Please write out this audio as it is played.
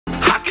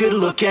could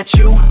look at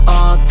you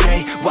all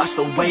day, watch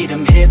the way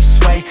them hips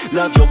sway,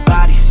 love your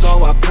body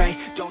so I pray,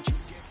 don't you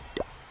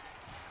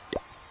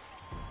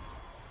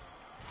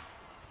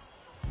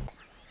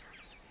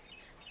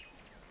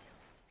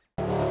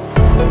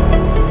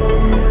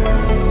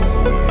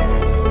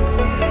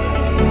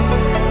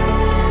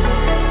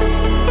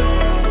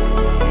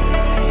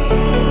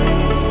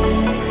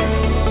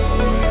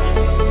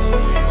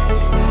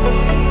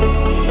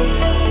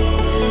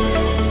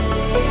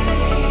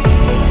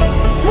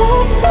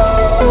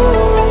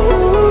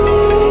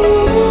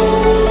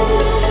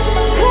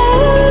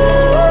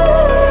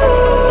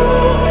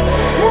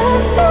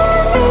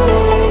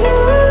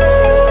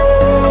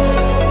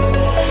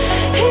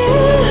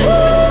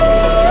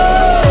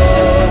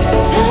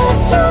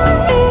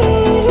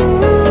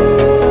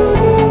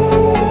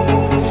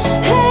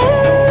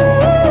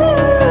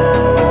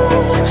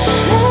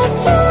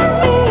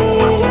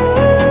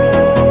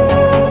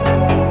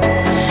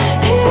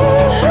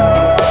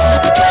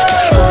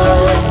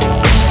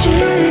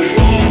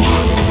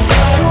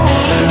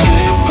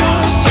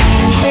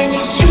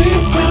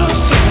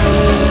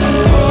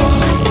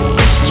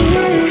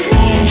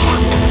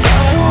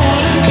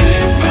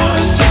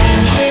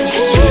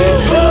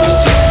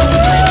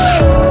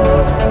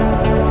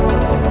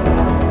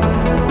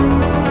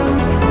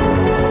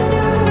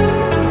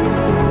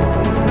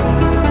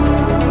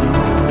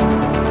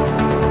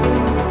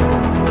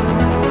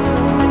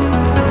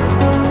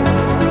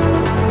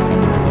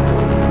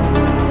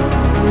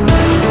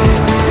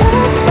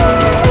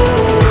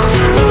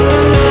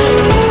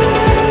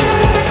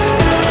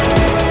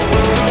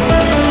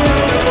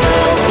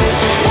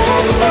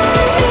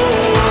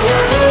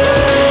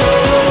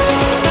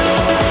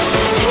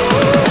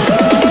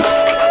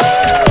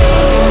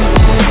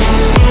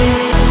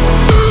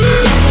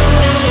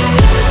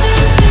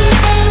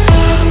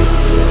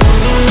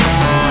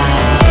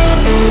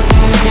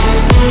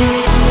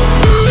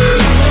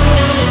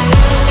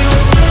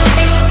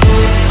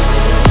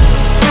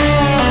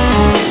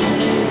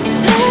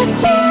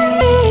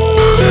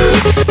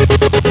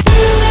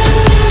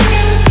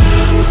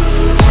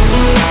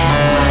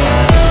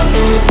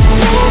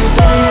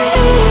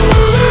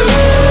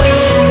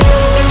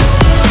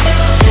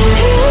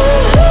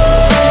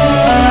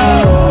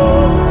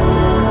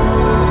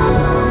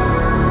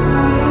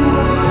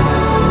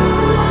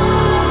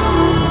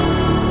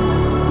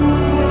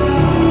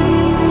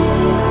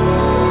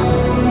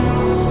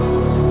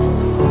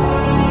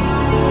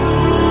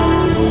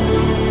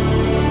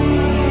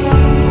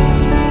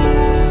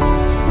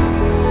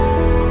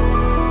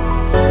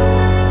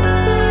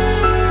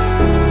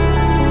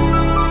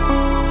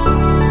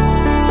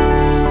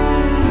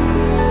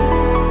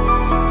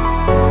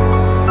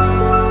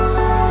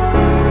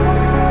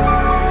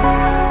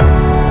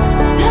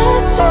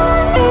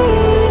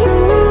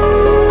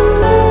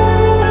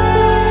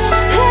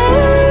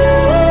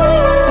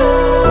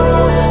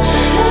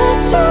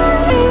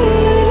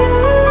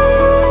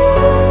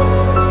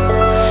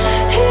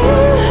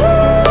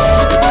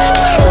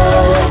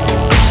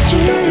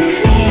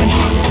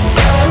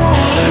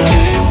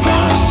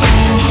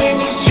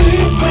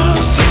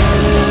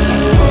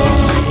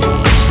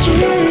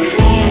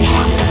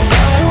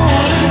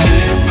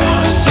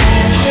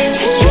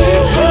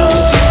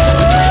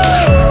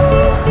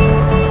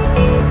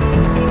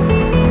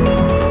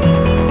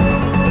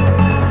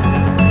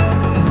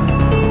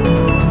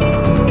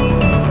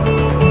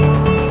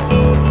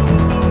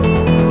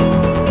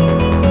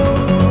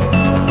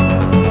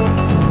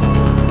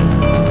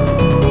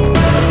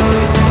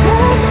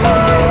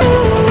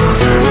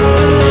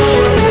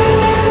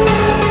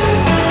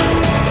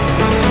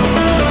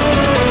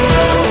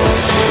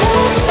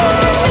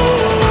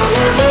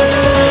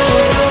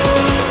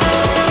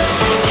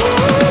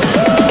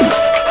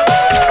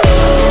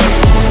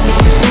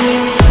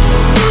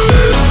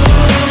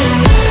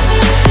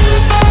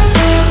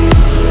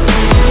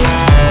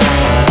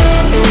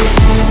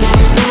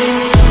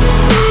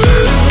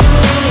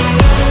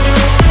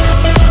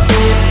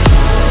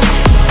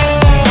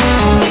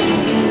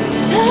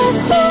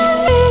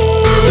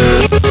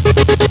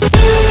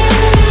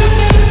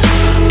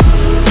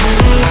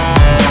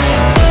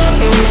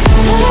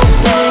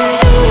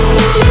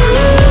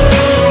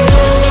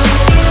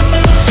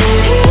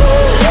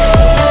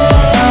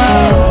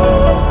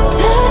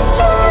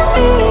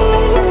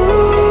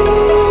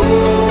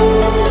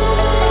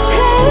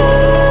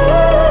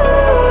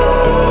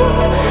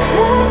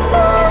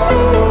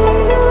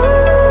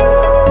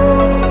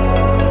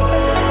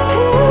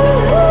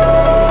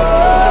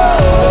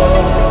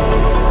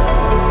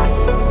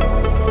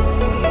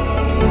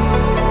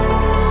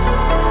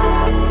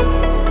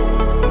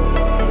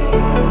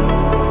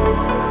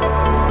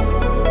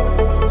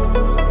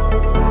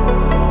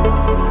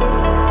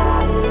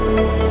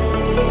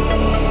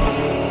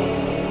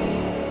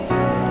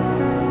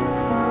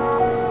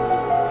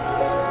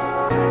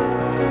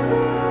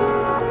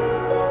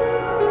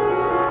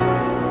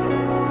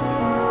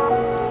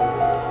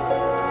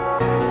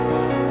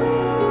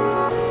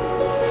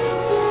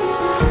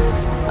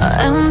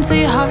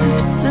Empty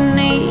hearts and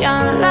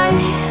neon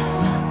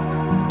lights,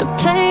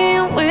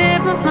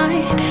 my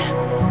mind.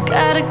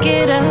 Gotta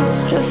get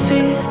out of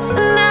here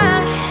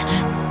tonight.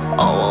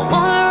 Oh, I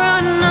wanna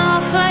run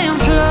off and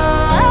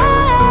fly.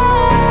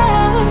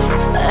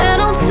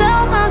 And I'll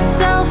tell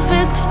myself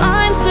it's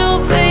fine to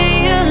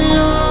be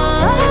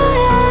alone,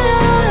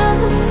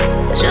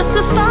 just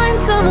to find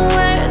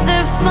somewhere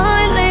that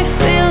finally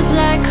feels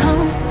like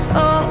home.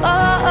 Oh,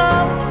 oh,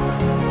 oh.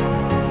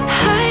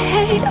 I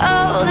hate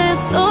all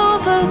this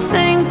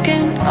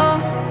overthinking. Oh,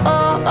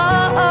 oh,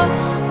 oh, oh.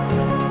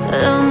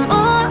 The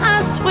more I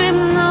swim,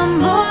 the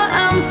more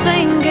I'm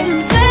sinking.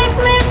 Take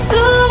me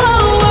to a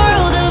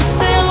world of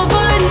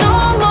silver. No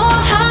more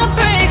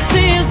heartbreaks,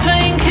 tears,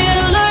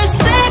 painkillers.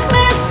 Take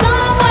me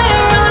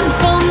somewhere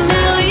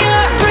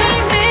unfamiliar.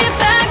 Bring me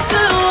back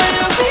to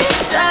where we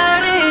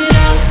started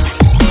out.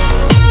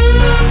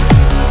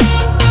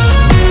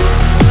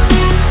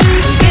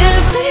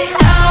 Get me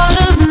out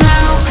of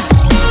now,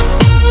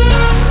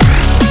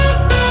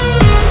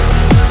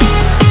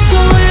 to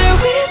where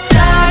we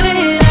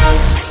started out.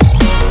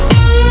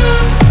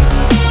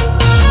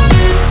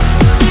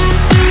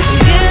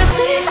 Get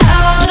me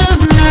out of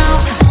now,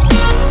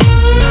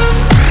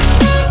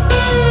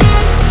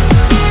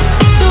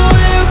 to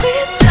where we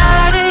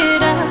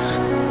started out.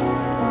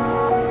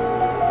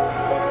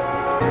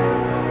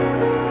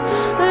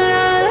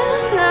 La la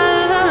la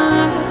la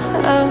la,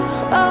 oh,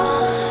 oh.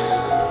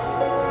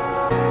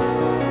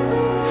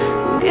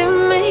 Get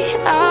me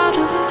out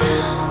of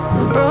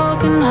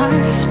broken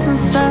hearts and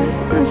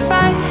starting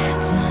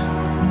fights,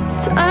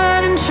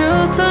 turning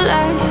truth to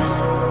lies.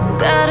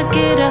 Gotta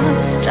get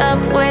up, stop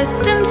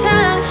wasting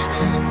time.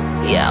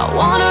 Yeah, I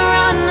wanna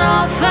run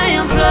off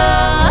and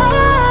fly.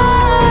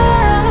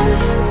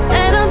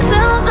 And I'll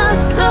tell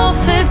myself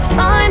it's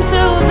fine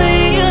to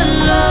be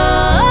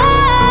alone,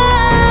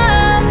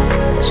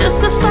 just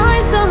to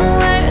find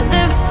somewhere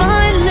that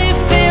finally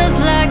feels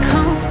like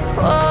home.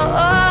 Oh,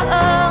 oh,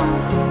 oh.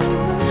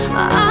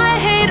 I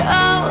hate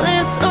all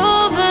this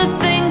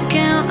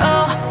overthinking.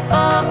 Oh,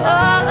 oh,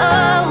 oh,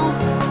 oh.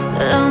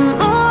 The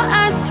more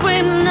I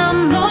swim, the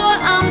more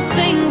I'm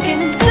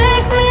sinking.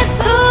 Take me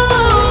to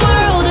a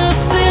world of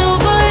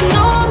silver.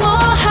 No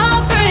more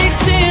heartbreaks,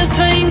 tears,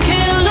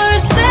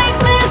 painkillers. Take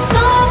me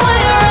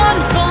somewhere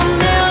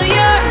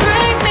unfamiliar.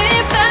 Bring me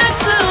back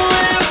to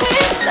where we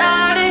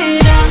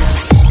started out.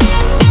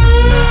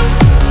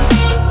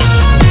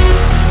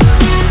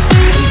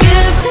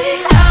 Get me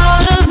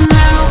out of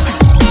now,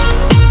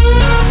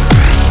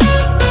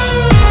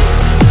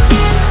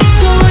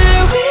 to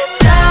where we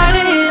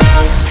started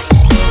out.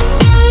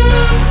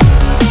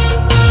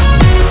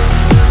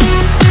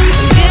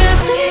 Get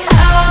me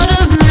out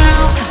of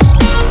now,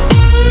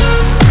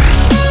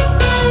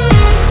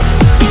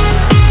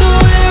 to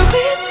where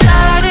we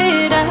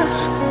started out.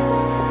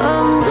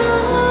 Oh, no.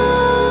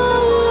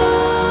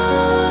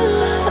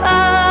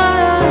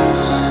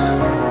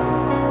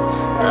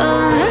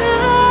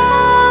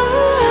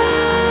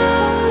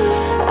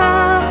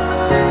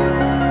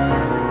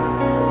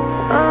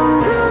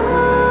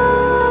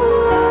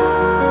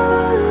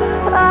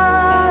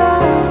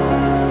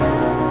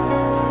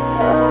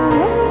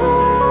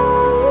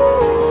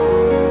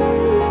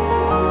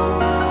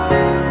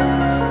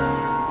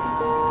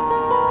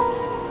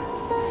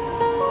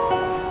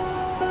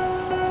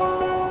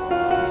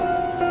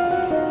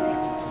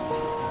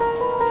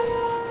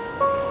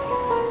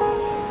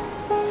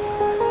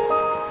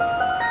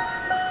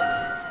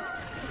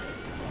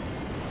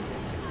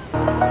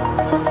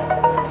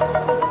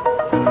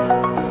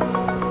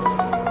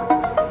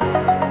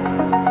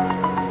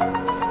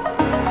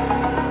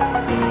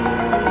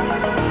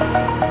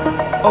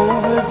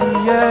 Over the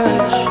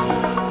edge,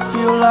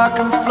 feel like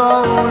I'm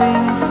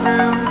floating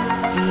through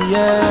the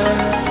air.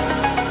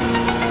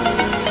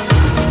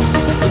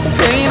 The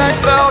pain I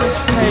felt is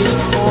paid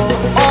for,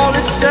 all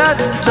is said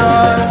and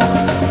done.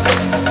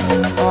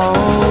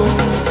 Oh,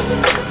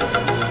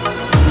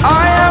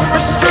 I am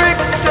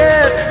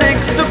restricted,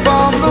 fixed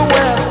upon the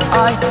web.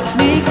 I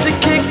need to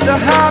kick the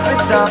habit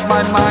that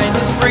my mind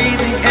is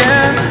breathing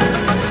in.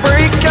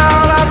 Break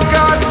out, I've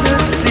got to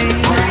see.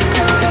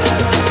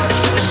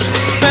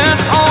 Spent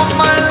all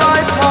my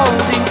life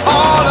holding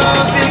all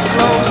of it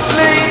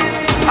closely.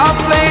 I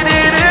played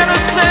it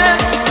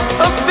innocent,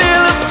 a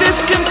feel of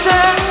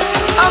discontent.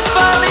 I'm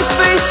finally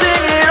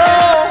facing it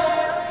all,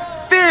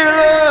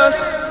 fearless.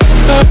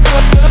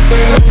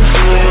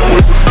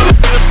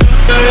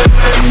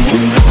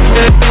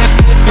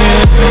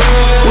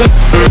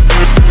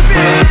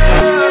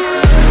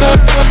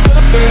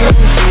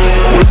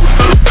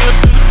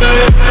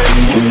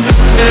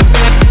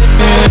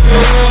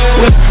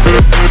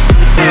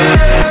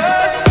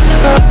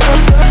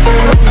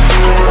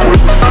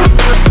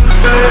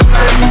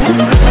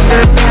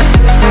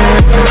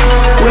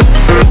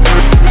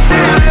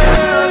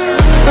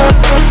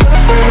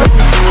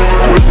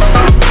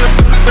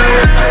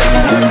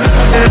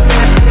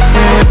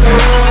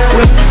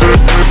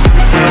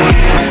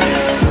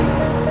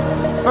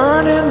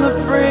 Burning the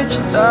bridge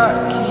that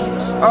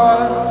keeps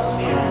us.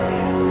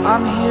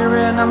 I'm here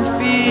and I'm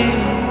feeling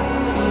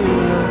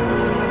fearless.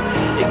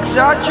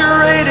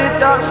 Exaggerated,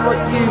 that's what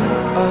you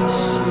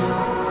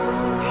asleep.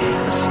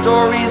 The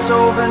story's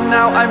over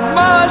now, I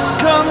must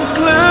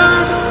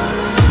conclude.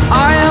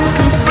 I am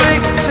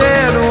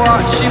conflicted,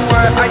 watching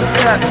where I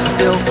step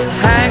still,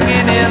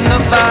 hanging in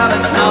the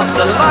balance. Not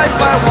the life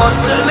I want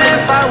to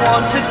live, I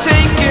want to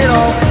take